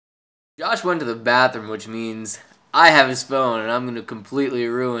Josh went to the bathroom, which means I have his phone, and I'm gonna completely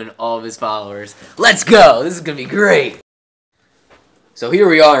ruin all of his followers. Let's go! This is gonna be great! So here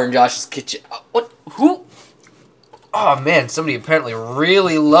we are in Josh's kitchen. What? Who? Oh man, somebody apparently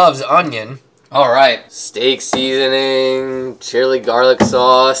really loves onion. Alright, steak seasoning, chili garlic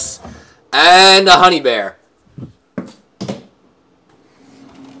sauce, and a honey bear.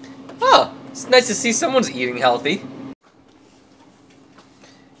 Oh, it's nice to see someone's eating healthy.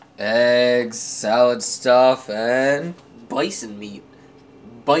 Eggs, salad stuff, and bison meat.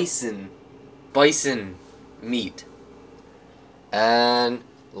 Bison meat. And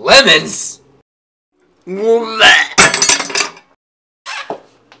lemons! Who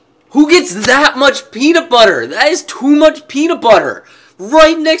gets that much peanut butter? That is too much peanut butter!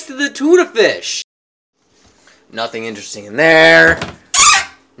 Right next to the tuna fish! Nothing interesting in there.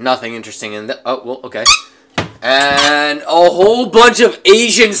 Nothing interesting in there. Oh, well, okay. And a whole bunch of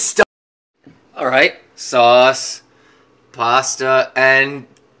Asian stuff. Alright, sauce, pasta, and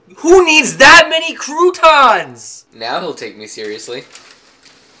who needs that many croutons? Now he'll take me seriously.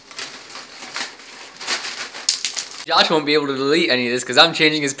 Josh won't be able to delete any of this because I'm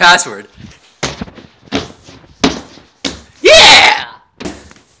changing his password. Yeah!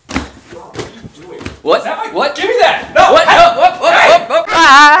 What are you doing? What? What? Give me that! No! What? Hey! Hey!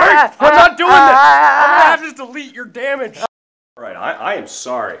 I'm not doing this! I'm gonna have to delete your damage. Alright, I am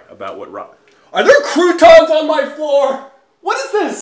sorry about what Rob... Are there croutons on my floor? What is this?